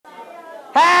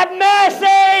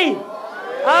mercy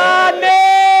on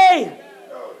me.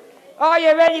 Are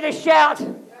you ready to shout?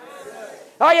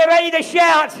 Are you ready to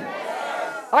shout?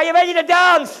 Are you ready to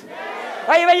dance?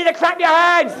 Are you ready to clap your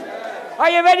hands? Are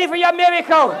you ready for your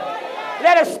miracle?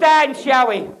 Let us stand, shall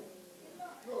we?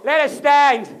 Let us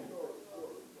stand.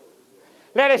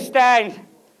 Let us stand.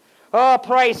 Oh,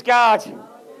 praise God.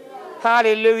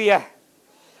 Hallelujah.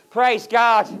 Praise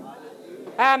God.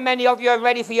 How many of you are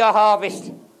ready for your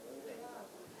harvest?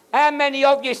 How many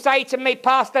of you say to me,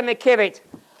 Pastor McKivett,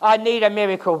 I need a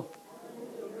miracle?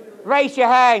 Raise your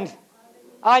hand.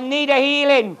 I need a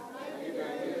healing.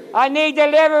 I need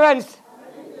deliverance.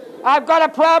 I've got a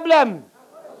problem.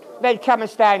 Then come and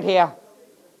stand here.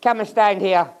 Come and stand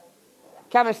here.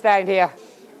 Come and stand here.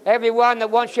 Everyone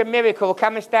that wants your miracle,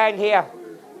 come and stand here.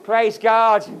 Praise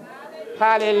God.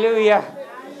 Hallelujah.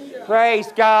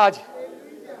 Praise God.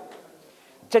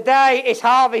 Today is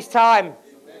harvest time.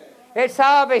 It's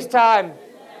harvest time.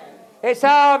 It's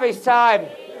harvest time.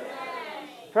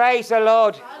 Praise the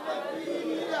Lord.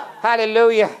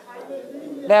 Hallelujah.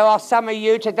 There are some of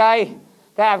you today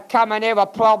that have come and have a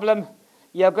problem.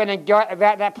 You're going to go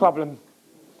about that problem.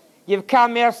 You've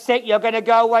come here sick. You're going to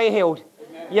go away healed.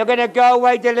 You're going to go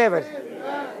away delivered.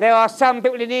 There are some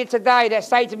people in here today that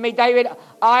say to me, David,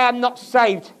 I am not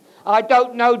saved. I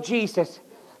don't know Jesus.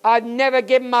 I've never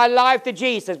given my life to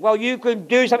Jesus. Well, you can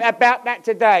do something about that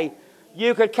today.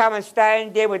 You could come and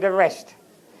stand there with the rest.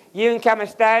 You can come and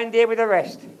stand there with the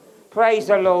rest. Praise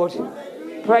the Lord.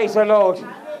 Praise the Lord.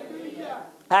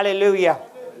 Hallelujah.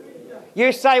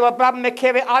 You say, well, Brother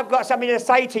McKivett, I've got something to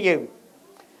say to you.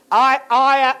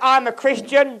 I'm a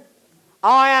Christian.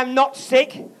 I am not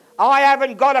sick. I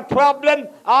haven't got a problem.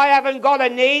 I haven't got a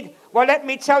need. Well, let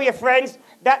me tell you, friends,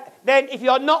 that then if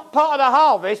you're not part of the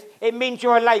harvest, it means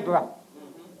you're a labourer.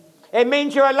 It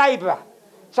means you're a labourer.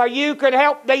 So you can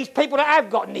help these people that have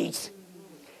got needs.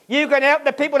 You can help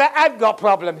the people that have got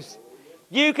problems.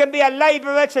 You can be a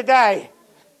labourer today.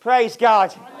 Praise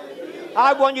God.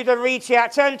 I want you to reach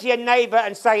out, turn to your neighbour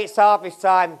and say, it's harvest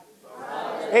time.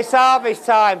 It's harvest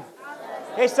time.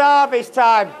 It's harvest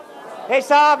time. It's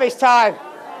harvest time.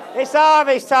 It's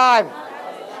harvest time.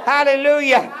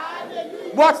 Hallelujah.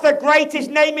 What's the greatest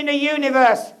name in the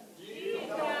universe?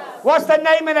 What's the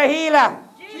name of the healer?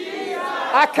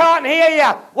 I can't hear you.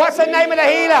 What's the name of the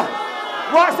healer?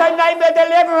 What's the name of the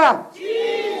deliverer?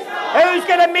 Who's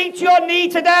going to meet your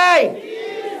need today?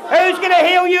 Who's going to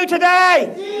heal you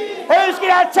today? Who's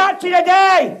going to touch you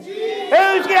today?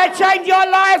 Who's going to change your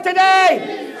life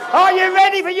today? Are you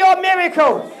ready for your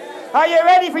miracle? Are you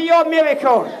ready for your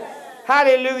miracle?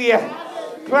 Hallelujah.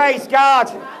 Praise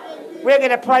God. We're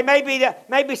going to pray.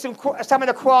 Maybe some of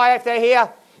the choir, if they're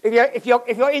here. If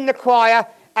you're in the choir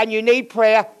and you need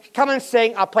prayer, come and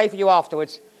sing. I'll pray for you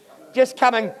afterwards. Just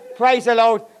come and praise the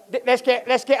Lord. Let's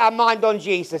get our mind on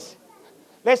Jesus.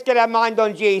 Let's get our mind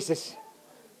on Jesus.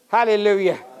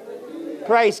 Hallelujah.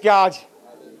 Praise God.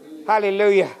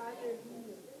 Hallelujah.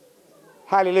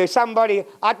 Hallelujah. Somebody,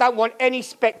 I don't want any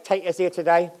spectators here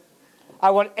today. I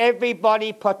want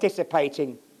everybody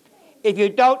participating. If you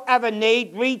don't have a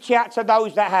need, reach out to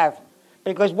those that have.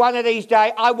 Because one of these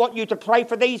days, I want you to pray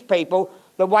for these people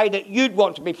the way that you'd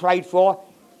want to be prayed for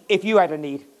if you had a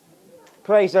need.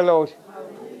 Praise the Lord.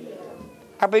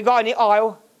 Have we got any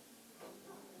oil?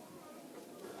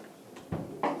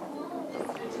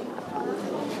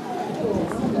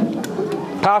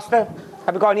 Pastor,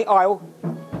 have we got any oil?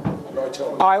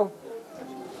 Oil?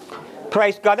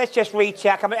 Praise God. Let's just reach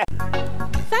out. Come on.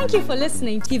 Thank you for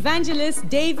listening to Evangelist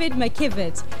David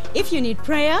McKivett. If you need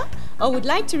prayer or would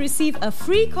like to receive a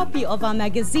free copy of our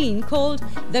magazine called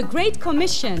The Great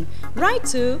Commission, write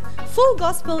to Full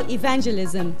Gospel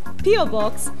Evangelism, P.O.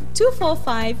 Box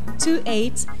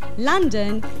 24528,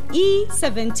 London,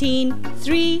 E17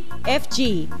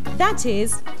 3FG. That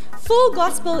is Full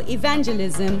Gospel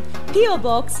Evangelism, P.O.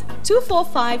 Box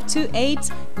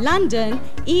 24528, London,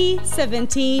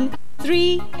 E17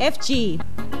 3FG.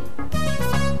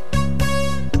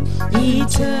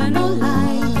 Eternal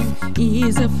life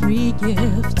is a free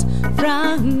gift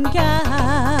from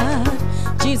God.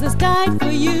 Jesus died for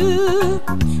you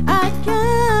at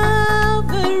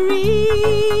Calvary.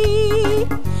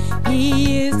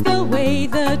 He is the way,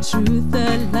 the truth,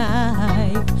 the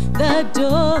life, the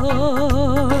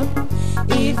door.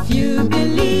 If you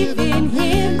believe in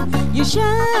Him, you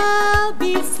shall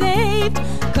be saved,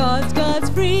 'cause God's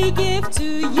free gift to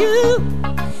you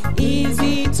is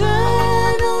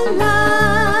eternal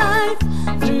life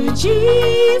through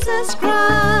Jesus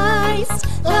Christ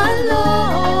the Lord.